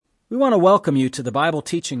We want to welcome you to the Bible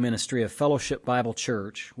teaching ministry of Fellowship Bible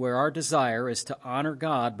Church, where our desire is to honor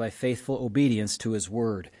God by faithful obedience to His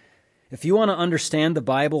Word. If you want to understand the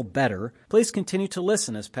Bible better, please continue to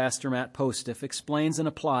listen as Pastor Matt Postiff explains and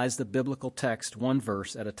applies the biblical text one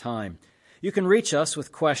verse at a time. You can reach us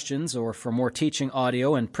with questions or for more teaching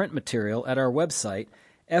audio and print material at our website,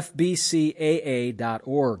 fbcaa.org.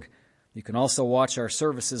 You can also watch our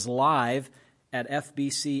services live at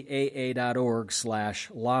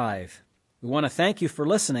fbcaa.org/live. We want to thank you for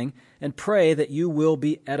listening and pray that you will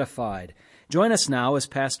be edified. Join us now as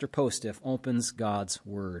Pastor Postiff opens God's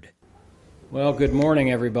Word. Well, good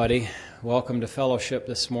morning, everybody. Welcome to fellowship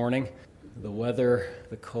this morning. The weather,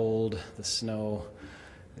 the cold, the snow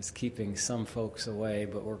is keeping some folks away,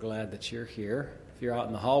 but we're glad that you're here. If you're out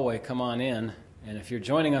in the hallway, come on in. And if you're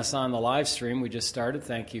joining us on the live stream, we just started.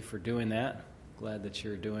 Thank you for doing that. Glad that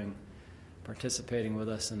you're participating with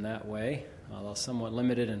us in that way. Although somewhat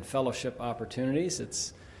limited in fellowship opportunities,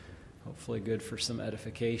 it's hopefully good for some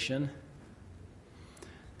edification.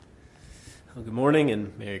 Well, good morning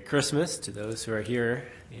and Merry Christmas to those who are here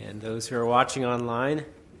and those who are watching online.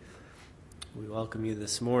 We welcome you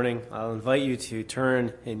this morning. I'll invite you to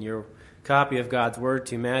turn in your copy of God's Word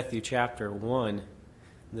to Matthew chapter 1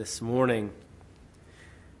 this morning.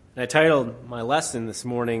 And I titled my lesson this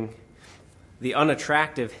morning, The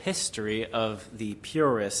Unattractive History of the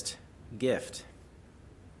Purest Gift.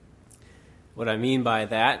 What I mean by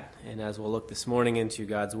that, and as we'll look this morning into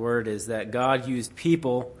God's Word, is that God used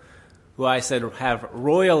people who I said have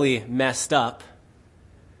royally messed up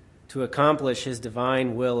to accomplish His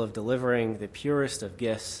divine will of delivering the purest of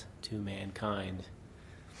gifts to mankind.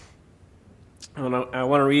 I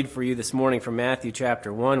want to read for you this morning from Matthew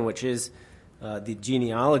chapter 1, which is the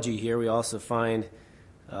genealogy here. We also find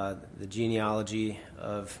the genealogy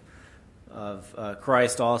of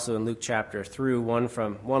Christ also in Luke chapter 3,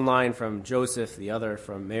 one line from Joseph, the other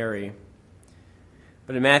from Mary.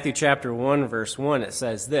 But in Matthew chapter 1, verse 1, it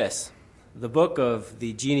says this: the book of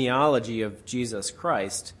the genealogy of Jesus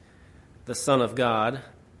Christ, the Son of God,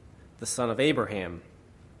 the son of Abraham.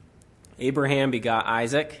 Abraham begot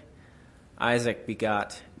Isaac, Isaac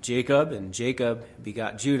begot Jacob, and Jacob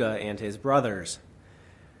begot Judah and his brothers.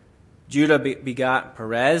 Judah begot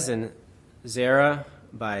Perez and Zerah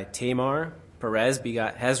by Tamar. Perez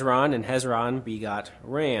begot Hezron, and Hezron begot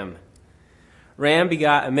Ram. Ram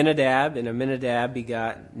begot Amminadab, and Amminadab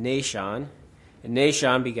begot Nahshon, and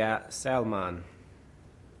Nahshon begot Salmon.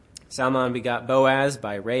 Salmon begot Boaz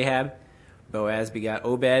by Rahab. Boaz begot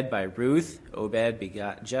Obed by Ruth. Obed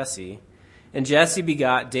begot Jesse, and Jesse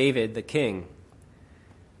begot David the king.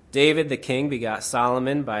 David the king begot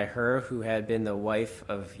Solomon by her who had been the wife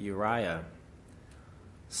of Uriah.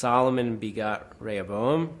 Solomon begot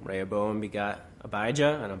Rehoboam. Rehoboam begot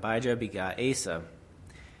Abijah, and Abijah begot Asa.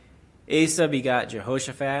 Asa begot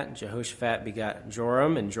Jehoshaphat. Jehoshaphat begot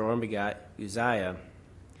Joram, and Joram begot Uzziah.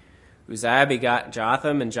 Uzziah begot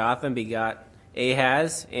Jotham, and Jotham begot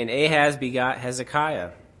Ahaz, and Ahaz begot Hezekiah.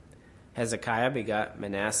 Hezekiah begot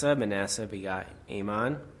Manasseh. Manasseh begot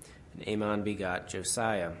Amon, and Amon begot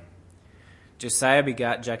Josiah. Josiah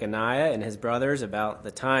begot Jeconiah and his brothers about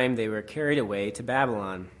the time they were carried away to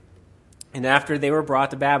Babylon. And after they were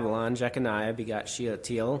brought to Babylon, Jeconiah begot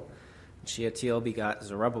Shealtiel, and Shealtiel begot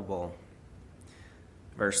Zerubbabel.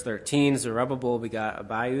 Verse 13, Zerubbabel begot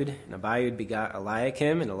Abiud, and Abiud begot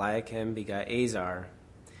Eliakim, and Eliakim begot Azor.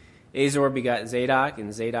 Azor begot Zadok,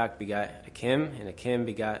 and Zadok begot Achim, and Achim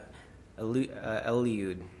begot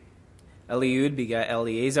Eliud. Eliud begot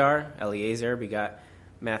Eleazar. Eleazar begot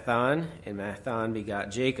Mathan, and Mathan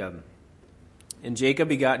begot Jacob. And Jacob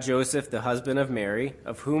begot Joseph, the husband of Mary,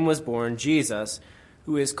 of whom was born Jesus,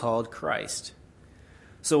 who is called Christ.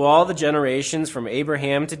 So all the generations from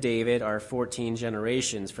Abraham to David are 14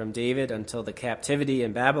 generations. From David until the captivity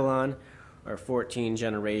in Babylon are 14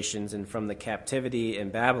 generations. And from the captivity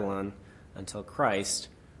in Babylon until Christ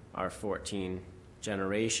are 14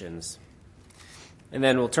 generations. And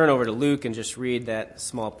then we'll turn over to Luke and just read that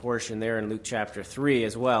small portion there in Luke chapter 3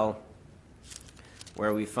 as well,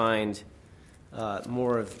 where we find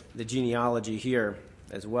more of the genealogy here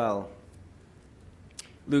as well.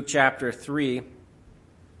 Luke chapter 3,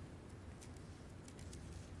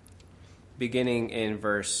 beginning in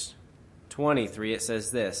verse 23, it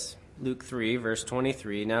says this. Luke 3, verse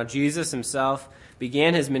 23, Now Jesus himself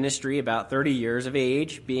began his ministry about 30 years of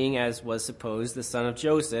age, being, as was supposed, the son of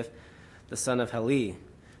Joseph, the son of Heli,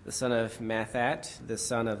 the son of Mathat, the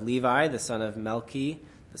son of Levi, the son of Melchi,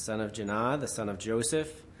 the son of Janah, the son of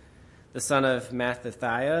Joseph, the son of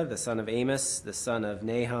Mattathiah, the son of Amos, the son of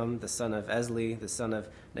Nahum, the son of Esli, the son of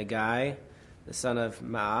Nagai, the son of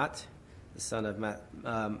Maat, the the son of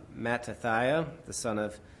Mattathiah, the son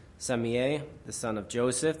of Semei, the son of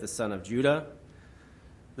Joseph, the son of Judah,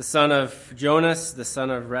 the son of Jonas, the son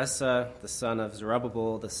of Resa, the son of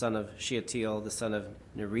Zerubbabel, the son of Shealtiel, the son of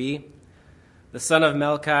Neri, the son of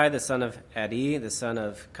Melchi, the son of Addi, the son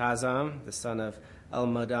of Kazam, the son of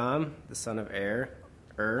Elmadam, the son of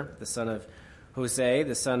the son of Hosea,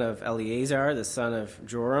 the son of Eleazar, the son of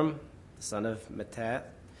Joram, the son of Mattat,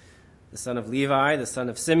 the son of Levi, the son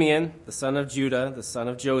of Simeon, the son of Judah, the son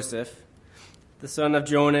of Joseph, the son of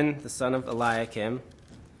Jonan, the son of Eliakim,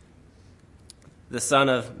 the son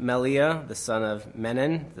of Meliah, the son of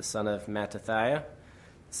Menon, the son of Mattathiah,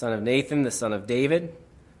 the son of Nathan, the son of David.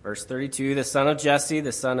 Verse 32, the son of Jesse,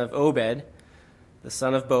 the son of Obed, the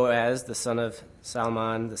son of Boaz, the son of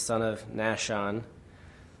Salmon, the son of Nahshon,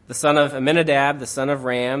 the son of Amminadab, the son of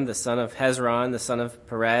Ram, the son of Hezron, the son of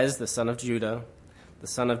Perez, the son of Judah, the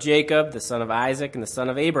son of Jacob, the son of Isaac, and the son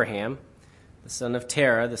of Abraham, the son of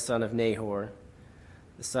Terah, the son of Nahor,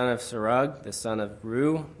 the son of Serug, the son of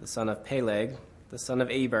Ru, the son of Peleg, the son of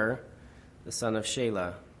Eber, the son of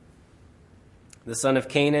Shelah, the son of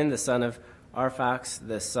Canaan, the son of Arphax,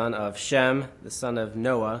 the son of Shem, the son of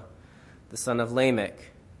Noah, the son of Lamech,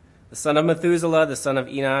 the son of Methuselah, the son of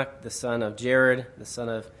Enoch, the son of Jared, the son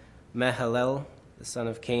of Mahalalel, the son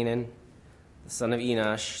of Canaan, the son of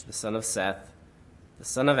Enosh, the son of Seth, the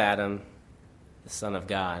son of Adam, the son of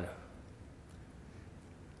God.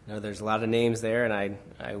 I know there's a lot of names there, and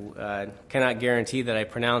I cannot guarantee that I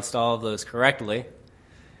pronounced all of those correctly.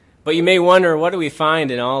 But you may wonder, what do we find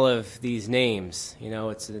in all of these names? You know,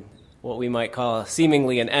 it's what we might call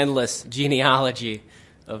seemingly an endless genealogy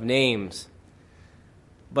of names.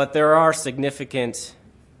 But there are significant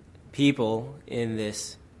people in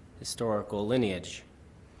this historical lineage,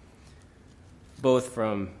 both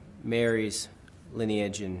from Mary's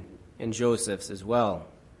lineage and Joseph's as well.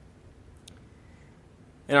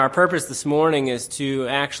 And our purpose this morning is to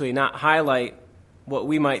actually not highlight what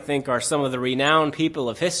we might think are some of the renowned people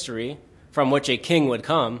of history from which a king would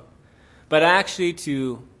come, but actually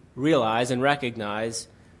to realize and recognize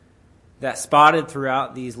that spotted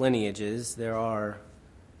throughout these lineages, there are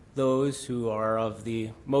those who are of the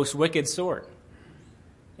most wicked sort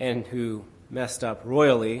and who messed up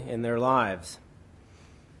royally in their lives.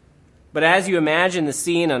 But as you imagine the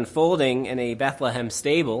scene unfolding in a Bethlehem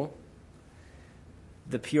stable,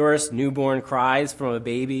 the purest newborn cries from a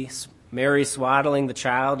baby, Mary swaddling the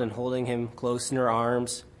child and holding him close in her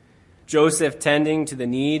arms, Joseph tending to the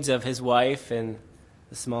needs of his wife and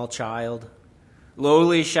the small child,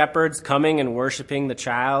 lowly shepherds coming and worshiping the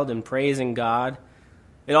child and praising God,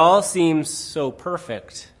 it all seems so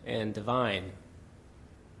perfect and divine.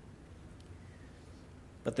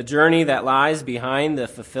 But the journey that lies behind the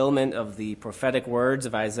fulfillment of the prophetic words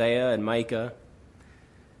of Isaiah and Micah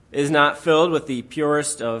is not filled with the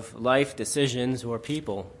purest of life decisions or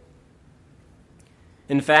people.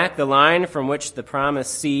 In fact, the line from which the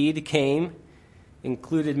promised seed came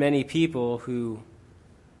included many people who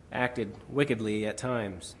acted wickedly at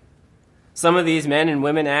times. Some of these men and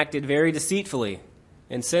women acted very deceitfully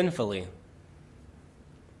and sinfully.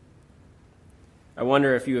 I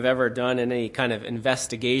wonder if you have ever done any kind of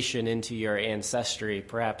investigation into your ancestry.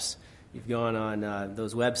 Perhaps you've gone on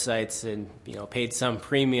those websites and paid some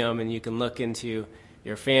premium, and you can look into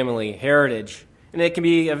your family heritage. And it can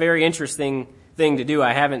be a very interesting thing to do.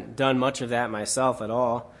 I haven't done much of that myself at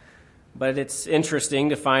all, but it's interesting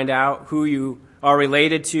to find out who you are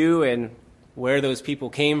related to and where those people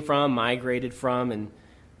came from, migrated from, and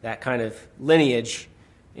that kind of lineage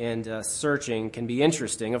and searching can be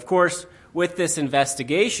interesting. Of course, with this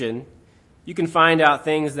investigation, you can find out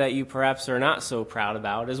things that you perhaps are not so proud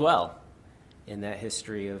about as well in that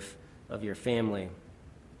history of your family.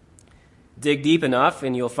 Dig deep enough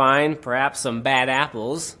and you'll find perhaps some bad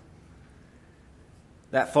apples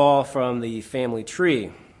that fall from the family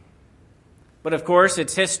tree. But of course,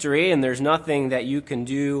 it's history, and there's nothing that you can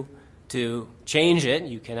do to change it.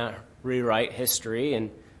 You cannot rewrite history,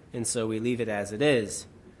 and so we leave it as it is.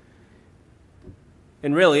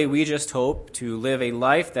 And really, we just hope to live a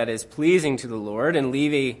life that is pleasing to the Lord and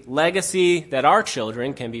leave a legacy that our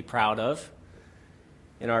children can be proud of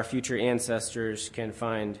and our future ancestors can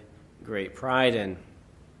find great pride in.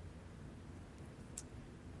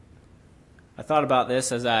 I thought about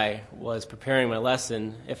this as I was preparing my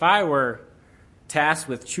lesson. If I were tasked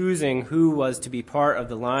with choosing who was to be part of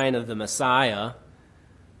the line of the Messiah,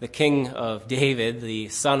 the King of David, the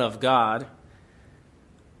Son of God,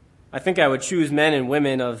 I think I would choose men and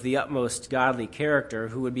women of the utmost godly character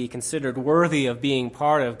who would be considered worthy of being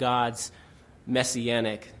part of God's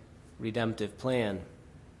messianic redemptive plan.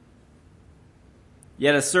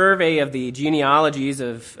 Yet a survey of the genealogies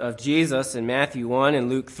of Jesus in Matthew 1 and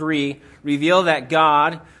Luke 3 reveal that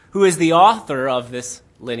God, who is the author of this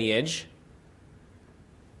lineage,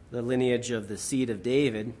 the lineage of the seed of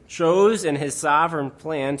David, chose in his sovereign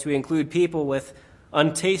plan to include people with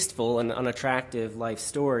untasteful and unattractive life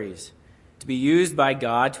stories, to be used by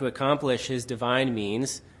God to accomplish his divine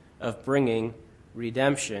means of bringing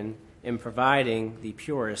redemption and providing the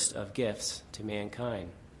purest of gifts to mankind.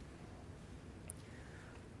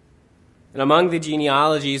 And among the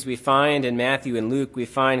genealogies we find in Matthew and Luke, we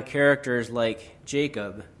find characters like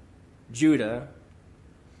Jacob, Judah,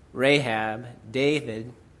 Rahab,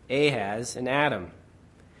 David, Ahaz, and Adam.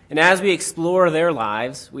 And as we explore their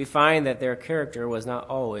lives, we find that their character was not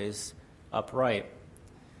always upright.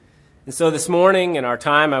 And so this morning in our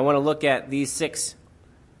time, I want to look at these 6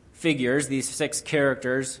 figures, these 6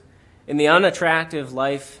 characters, and the unattractive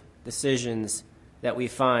life decisions that we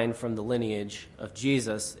find from the lineage of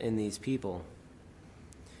Jesus in these people.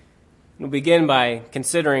 We'll begin by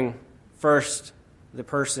considering first the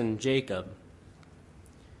person Jacob.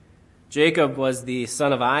 Jacob was the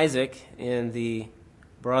son of Isaac and the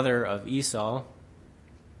brother of Esau.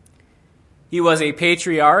 He was a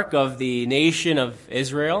patriarch of the nation of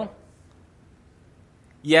Israel,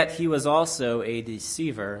 yet he was also a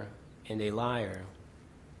deceiver and a liar.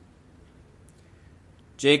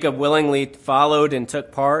 Jacob willingly followed and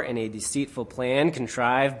took part in a deceitful plan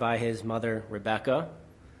contrived by his mother Rebekah.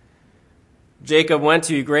 Jacob went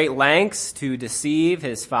to great lengths to deceive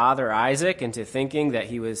his father Isaac into thinking that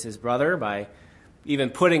he was his brother by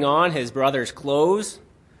even putting on his brother's clothes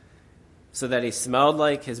so that he smelled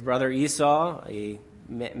like his brother Esau, a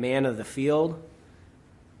man of the field,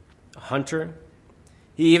 a hunter.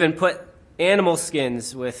 He even put animal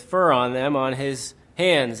skins with fur on them on his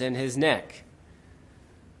hands and his neck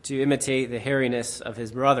to imitate the hairiness of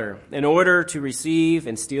his brother, in order to receive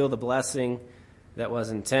and steal the blessing that was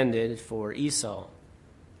intended for Esau.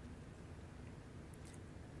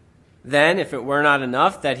 Then, if it were not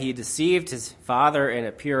enough that he deceived his father in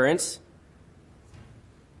appearance,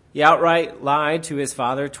 he outright lied to his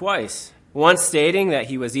father twice, once stating that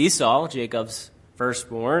he was Esau, Jacob's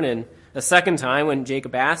firstborn, and a second time when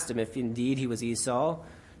Jacob asked him if indeed he was Esau,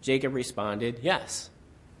 Jacob responded, yes.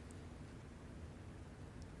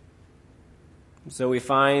 So we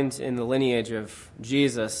find in the lineage of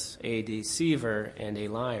Jesus a deceiver and a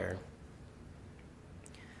liar.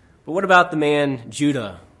 But what about the man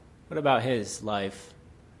Judah? What about his life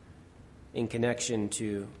in connection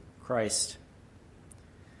to Christ?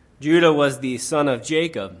 Judah was the son of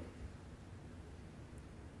Jacob.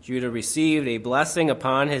 Judah received a blessing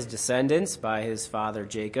upon his descendants by his father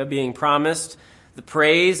Jacob, being promised the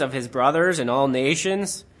praise of his brothers in all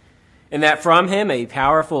nations, and that from him a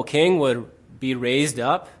powerful king would be raised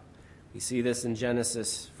up. We see this in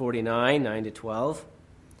Genesis 49, 9-12.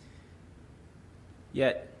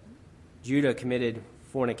 Yet Judah committed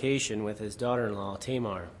fornication with his daughter-in-law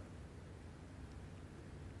Tamar.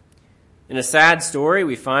 In a sad story,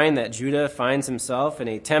 we find that Judah finds himself in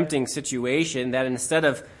a tempting situation that instead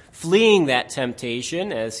of fleeing that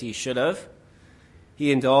temptation as he should have,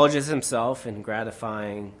 he indulges himself in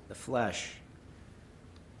gratifying the flesh.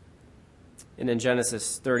 And in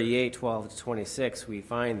Genesis 38, 12-26, we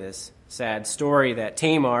find this sad story that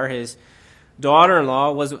Tamar, his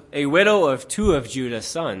daughter-in-law, was a widow of 2 of Judah's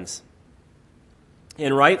sons.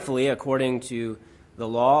 And rightfully, according to the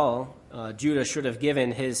law, Judah should have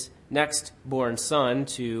given his next-born son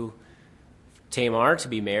to Tamar to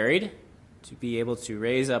be married, to be able to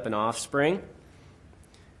raise up an offspring.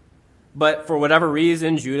 But for whatever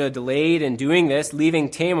reason, Judah delayed in doing this, leaving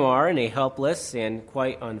Tamar in a helpless and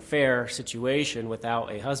quite unfair situation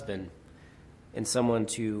without a husband and someone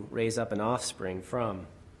to raise up an offspring from.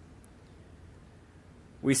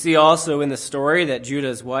 We see also in the story that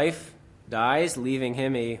Judah's wife dies, leaving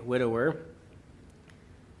him a widower.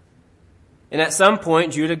 And at some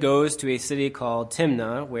point, Judah goes to a city called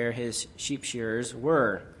Timnah, where his sheep shearers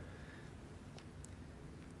were.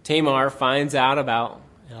 Tamar finds out about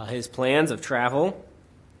his plans of travel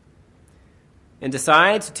and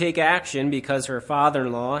decides to take action because her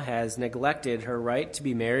father-in-law has neglected her right to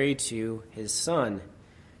be married to his son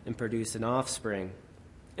and produce an offspring.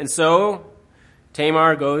 And so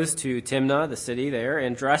Tamar goes to Timnah, the city there,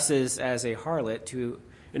 and dresses as a harlot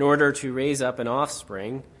in order to raise up an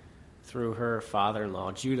offspring through her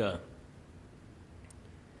father-in-law Judah.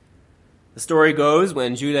 The story goes,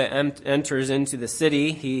 when Judah enters into the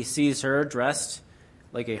city, he sees her dressed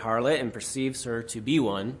like a harlot and perceives her to be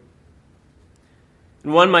one.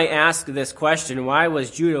 And one might ask this question: why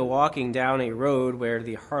was Judah walking down a road where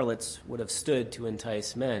the harlots would have stood to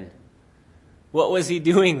entice men? What was he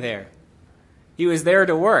doing there? He was there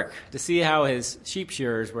to work, to see how his sheep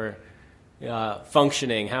shearers were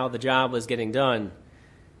functioning, how the job was getting done.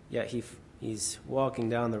 Yet he's walking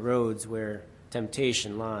down the roads where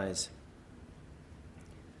temptation lies.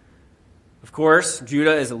 Of course,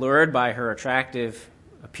 Judah is allured by her attractive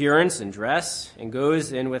appearance and dress and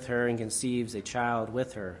goes in with her and conceives a child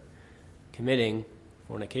with her, committing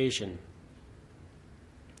fornication.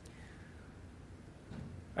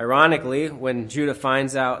 Ironically, when Judah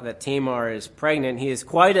finds out that Tamar is pregnant, he is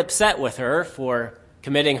quite upset with her for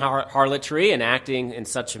committing harlotry and acting in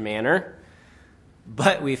such a manner.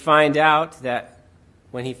 But we find out that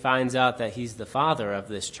when he finds out that he's the father of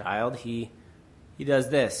this child, he does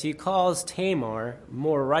this. He calls Tamar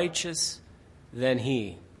more righteous than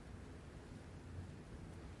he.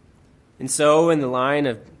 And so in the line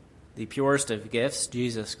of the purest of gifts,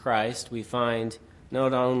 Jesus Christ, we find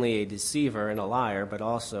not only a deceiver and a liar, but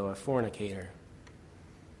also a fornicator.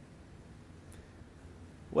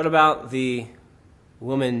 What about the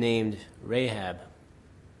woman named Rahab?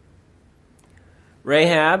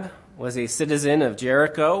 Rahab was a citizen of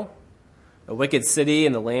Jericho, a wicked city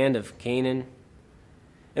in the land of Canaan.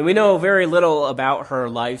 And we know very little about her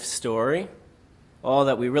life story. All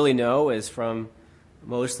that we really know is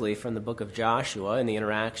mostly from the book of Joshua and the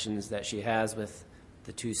interactions that she has with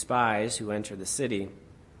the two spies who enter the city.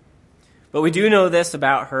 But we do know this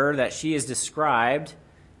about her, that she is described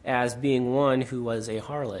as being one who was a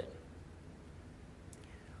harlot.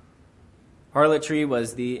 Harlotry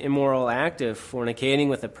was the immoral act of fornicating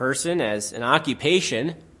with a person as an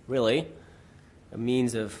occupation, really, a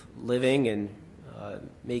means of living and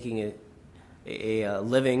making a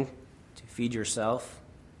living to feed yourself.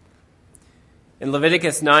 In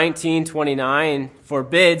Leviticus 19:29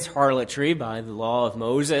 forbids harlotry by the law of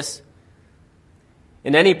Moses.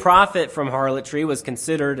 And any profit from harlotry was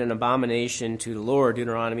considered an abomination to the Lord.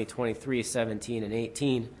 Deuteronomy 23:17 and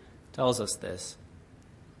 18 tells us this.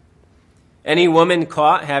 Any woman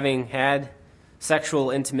caught having had sexual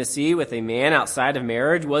intimacy with a man outside of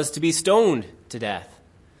marriage was to be stoned to death,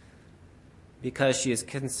 because she is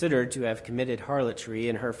considered to have committed harlotry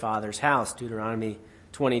in her father's house. Deuteronomy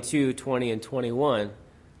 22:20 and 21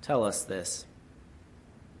 tell us this.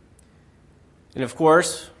 And of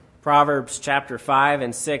course, Proverbs chapter 5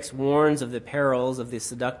 and 6 warns of the perils of the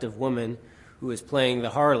seductive woman who is playing the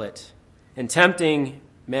harlot and tempting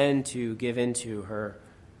men to give into her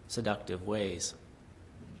seductive ways.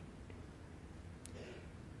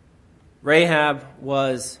 Rahab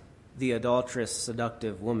was the adulterous,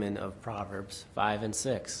 seductive woman of Proverbs 5 and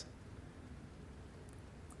 6.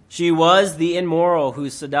 She was the immoral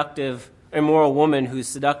woman whose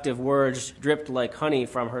seductive words dripped like honey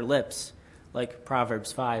from her lips, like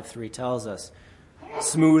Proverbs 5:3 tells us,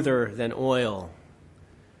 smoother than oil.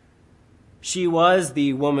 She was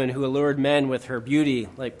the woman who allured men with her beauty,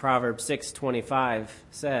 like Proverbs 6:25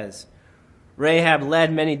 says. Rahab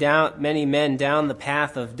led many men down the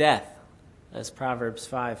path of death, as Proverbs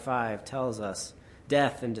 5:5 tells us,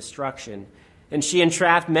 death and destruction. And she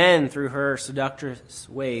entrapped men through her seductress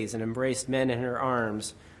ways and embraced men in her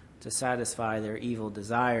arms to satisfy their evil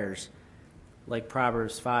desires, like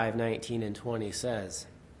Proverbs 5:19 and 20 says.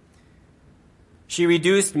 She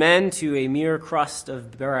reduced men to a mere crust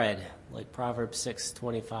of bread, like Proverbs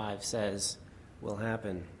 6:25 says will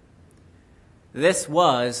happen. This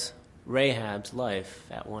was Rahab's life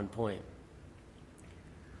at one point.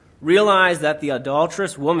 Realize that the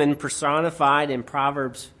adulterous woman personified in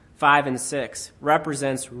Proverbs 5 and 6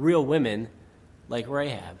 represents real women like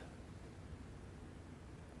Rahab.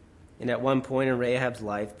 And at one point in Rahab's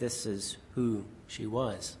life, this is who she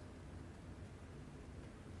was.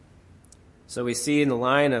 So we see in the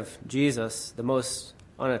line of Jesus the most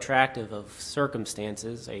unattractive of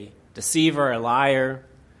circumstances, a deceiver, a liar,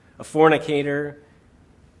 a fornicator,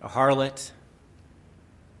 a harlot.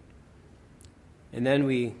 And then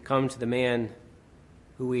we come to the man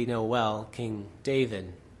who we know well, King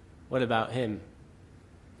David. What about him?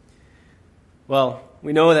 Well,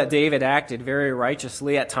 we know that David acted very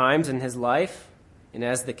righteously at times in his life, and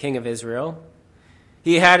as the king of Israel.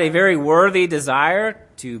 He had a very worthy desire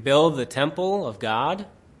to build the temple of God.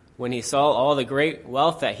 When he saw all the great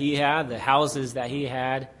wealth that he had, the houses that he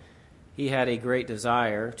had a great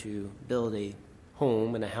desire to build a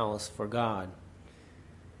home and a house for God.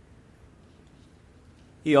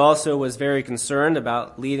 He also was very concerned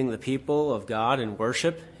about leading the people of God in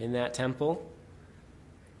worship in that temple.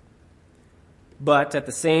 But at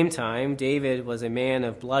the same time, David was a man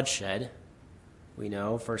of bloodshed. We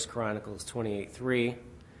know, 1 Chronicles 28:3,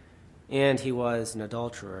 and he was an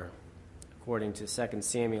adulterer, according to 2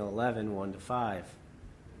 Samuel 11:1-5.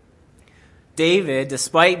 David,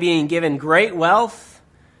 despite being given great wealth,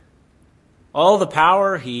 all the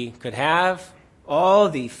power he could have, all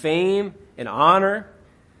the fame and honor,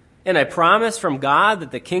 and a promise from God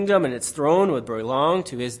that the kingdom and its throne would belong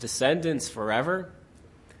to his descendants forever,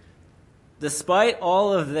 despite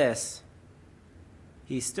all of this,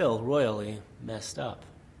 he still royally messed up.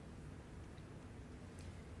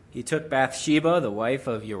 He took Bathsheba, the wife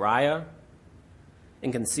of Uriah,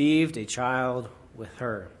 and conceived a child with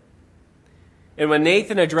her. And when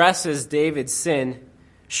Nathan addresses David's sin,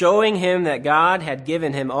 showing him that God had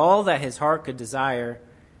given him all that his heart could desire,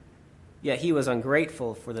 yet he was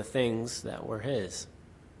ungrateful for the things that were his.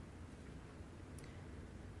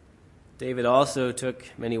 David also took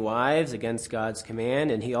many wives against God's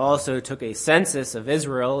command, and he also took a census of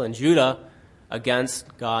Israel and Judah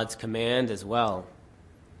against God's command as well.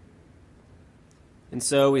 And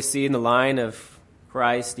so we see in the line of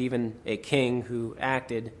Christ even a king who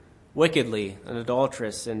acted wickedly and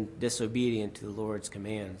adulterous and disobedient to the Lord's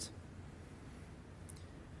commands.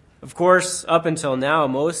 Of course, up until now,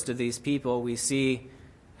 most of these people we see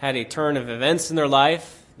had a turn of events in their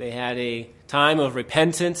life. They had a time of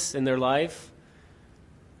repentance in their life.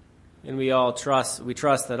 And we trust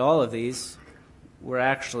that all of these were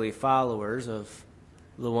actually followers of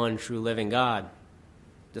the one true living God,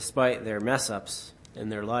 despite their mess-ups in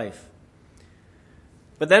their life.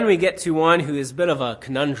 But then we get to one who is a bit of a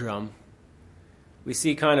conundrum. We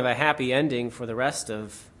see kind of a happy ending for the rest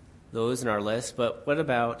of those in our list, but what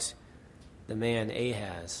about the man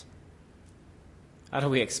Ahaz? How do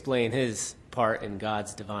we explain his part in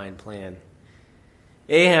God's divine plan?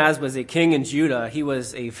 Ahaz was a king in Judah. He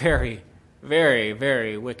was a very, very,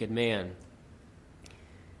 very wicked man.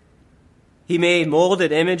 He made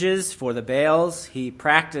molded images for the Baals. He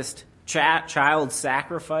practiced child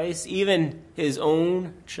sacrifice, even his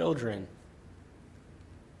own children.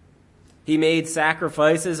 He made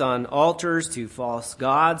sacrifices on altars to false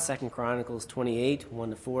gods. 2 Chronicles 28,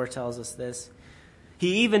 1-4 tells us this.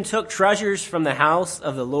 He even took treasures from the house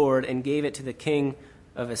of the Lord and gave it to the king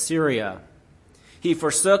of Assyria. He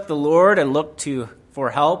forsook the Lord and looked for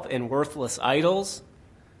help in worthless idols.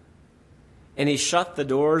 And he shut the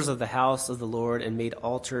doors of the house of the Lord and made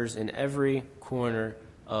altars in every corner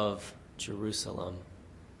of Jerusalem.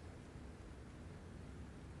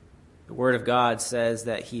 The Word of God says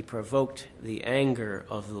that he provoked the anger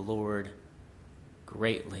of the Lord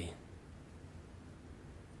greatly.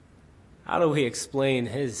 How do we explain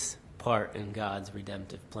his part in God's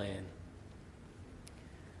redemptive plan?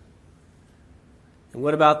 And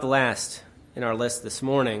what about the last in our list this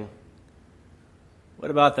morning?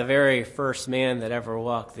 What about the very first man that ever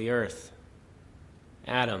walked the earth?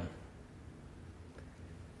 Adam.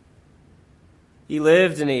 He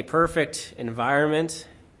lived in a perfect environment.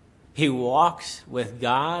 He walked with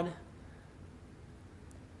God.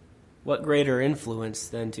 What greater influence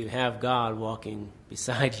than to have God walking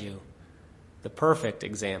beside you? The perfect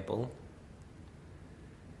example.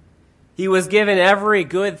 He was given every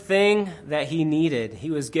good thing that he needed.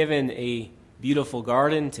 He was given a beautiful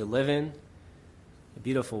garden to live in, a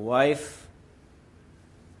beautiful wife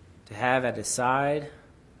to have at his side.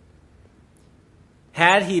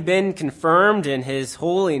 Had he been confirmed in his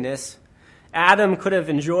holiness, Adam could have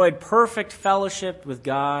enjoyed perfect fellowship with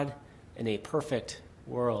God in a perfect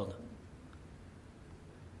world.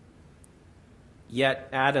 Yet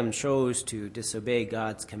Adam chose to disobey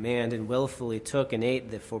God's command and willfully took and ate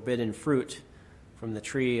the forbidden fruit from the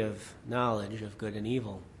tree of knowledge of good and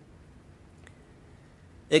evil.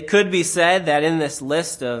 It could be said that in this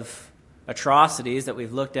list of atrocities that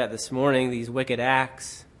we've looked at this morning, these wicked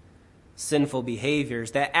acts, sinful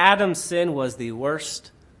behaviors, that Adam's sin was the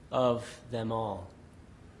worst of them all.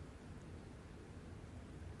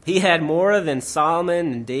 He had more than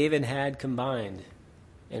Solomon and David had combined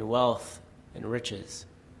in wealth and riches.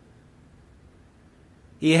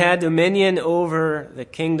 He had dominion over the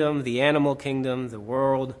kingdom, the animal kingdom, the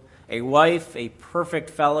world, a wife, a perfect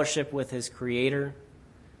fellowship with his Creator.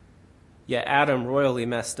 Yet Adam royally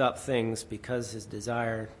messed up things because his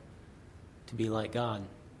desire to be like God,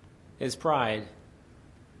 his pride,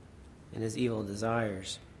 and his evil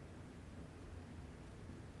desires.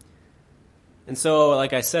 And so,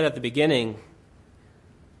 like I said at the beginning,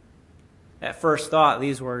 at first thought,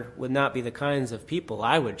 these would not be the kinds of people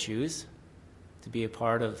I would choose to be a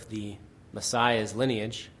part of the Messiah's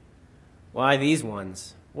lineage. Why these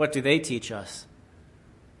ones? What do they teach us?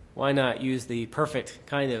 Why not use the perfect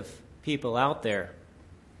kind of people out there?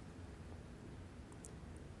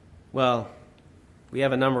 Well, we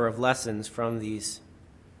have a number of lessons from these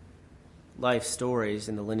life stories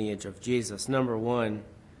in the lineage of Jesus. Number one,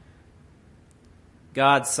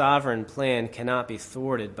 God's sovereign plan cannot be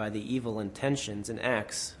thwarted by the evil intentions and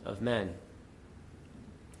acts of men.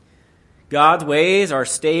 God's ways are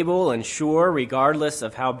stable and sure regardless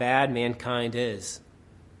of how bad mankind is.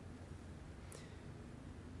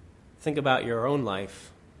 Think about your own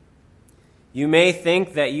life. You may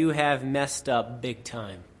think that you have messed up big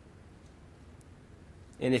time.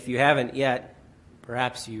 And if you haven't yet,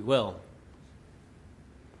 perhaps you will.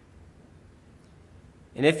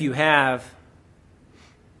 And if you have,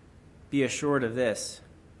 be assured of this: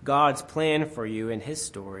 God's plan for you in his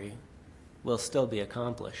story will still be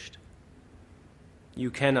accomplished.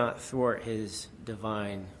 You cannot thwart his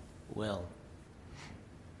divine will.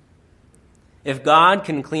 If God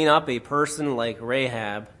can clean up a person like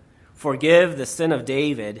Rahab, forgive the sin of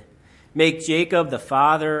David, make Jacob the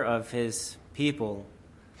father of his people,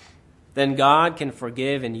 then God can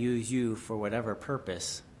forgive and use you for whatever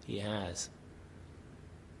purpose he has.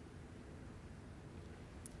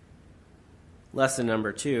 Lesson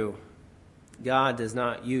number 2, God does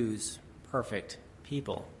not use perfect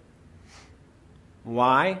people.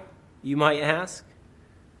 Why, you might ask?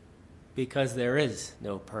 Because there is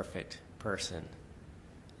no perfect person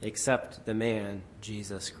except the man,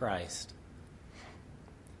 Jesus Christ.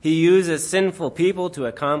 He uses sinful people to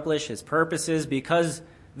accomplish his purposes because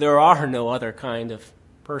there are no other kind of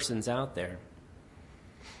persons out there.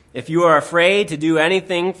 If you are afraid to do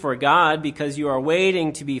anything for God because you are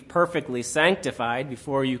waiting to be perfectly sanctified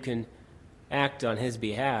before you can act on his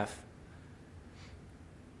behalf,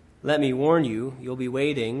 let me warn you, you'll be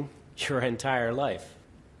waiting your entire life.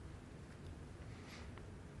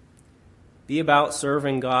 Be about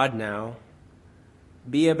serving God now.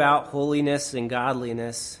 Be about holiness and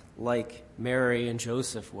godliness like Mary and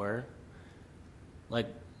Joseph were, like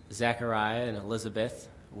Zechariah and Elizabeth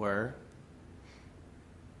were.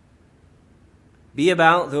 Be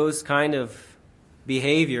about those kind of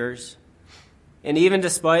behaviors, and even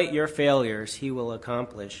despite your failures, he will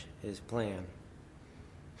accomplish his plan.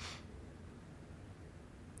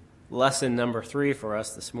 Lesson number 3 for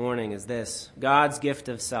us this morning is this: God's gift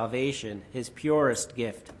of salvation, his purest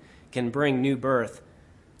gift, can bring new birth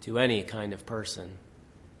to any kind of person.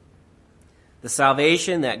 The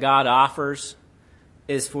salvation that God offers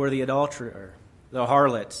is for the adulterer, the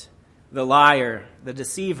harlot, the liar, the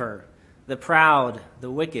deceiver, the proud, the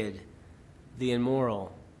wicked, the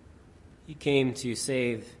immoral. He came to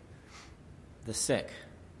save the sick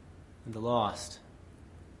and the lost.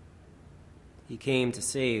 He came to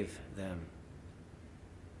save them,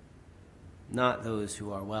 not those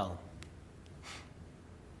who are well.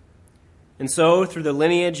 And so, through the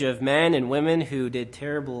lineage of men and women who did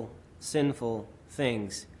terrible, sinful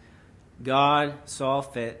things, God saw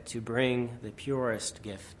fit to bring the purest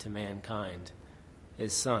gift to mankind,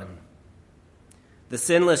 his Son. The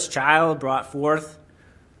sinless child brought forth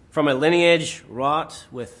from a lineage wrought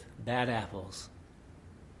with bad apples.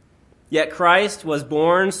 Yet Christ was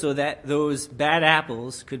born so that those bad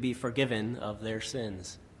apples could be forgiven of their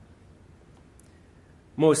sins.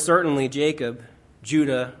 Most certainly Jacob,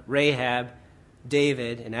 Judah, Rahab,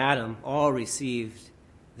 David, and Adam all received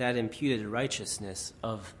that imputed righteousness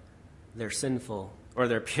of their sinful or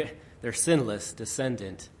their sinless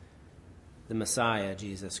descendant, the Messiah,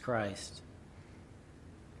 Jesus Christ.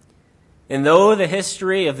 And though the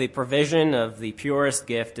history of the provision of the purest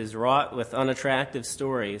gift is wrought with unattractive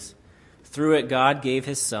stories, through it God gave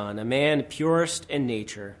his Son, a man purest in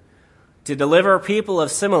nature, to deliver people of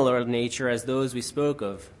similar nature as those we spoke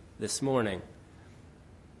of this morning.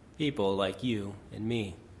 People like you and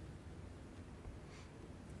me.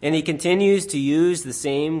 And he continues to use the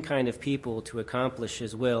same kind of people to accomplish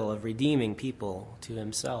his will of redeeming people to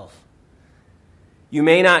himself. You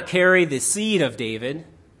may not carry the seed of David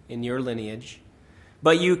in your lineage,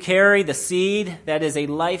 but you carry the seed that is a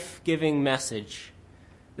life-giving message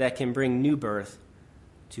that can bring new birth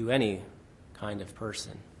to any kind of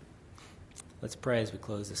person. Let's pray as we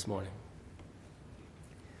close this morning.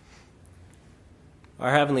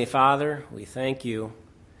 Our Heavenly Father, we thank you.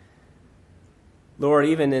 Lord,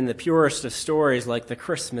 even in the purest of stories like the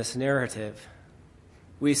Christmas narrative,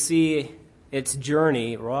 we see its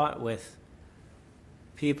journey wrought with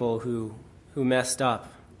people who messed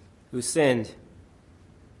up, who sinned,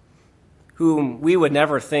 whom we would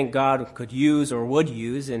never think God could use or would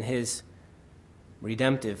use in his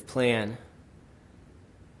redemptive plan.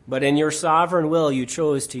 But in your sovereign will, you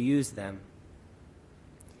chose to use them.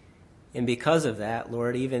 And because of that,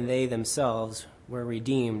 Lord, even they themselves were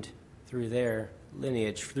redeemed through their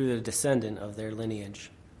lineage, through the descendant of their lineage.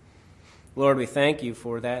 Lord, we thank you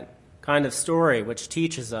for that kind of story which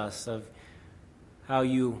teaches us of how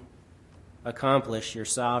you accomplish your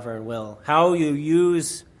sovereign will, how you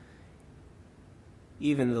use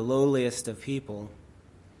even the lowliest of people.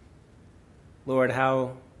 Lord,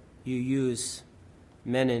 how you use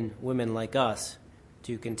men and women like us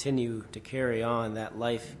to continue to carry on that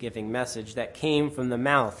life-giving message that came from the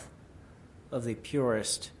mouth of the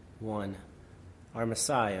purest one, our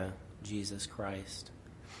Messiah, Jesus Christ.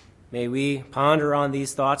 May we ponder on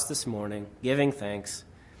these thoughts this morning, giving thanks,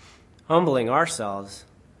 humbling ourselves,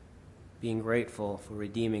 being grateful for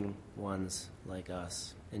redeeming ones like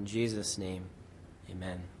us. In Jesus' name,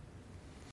 amen.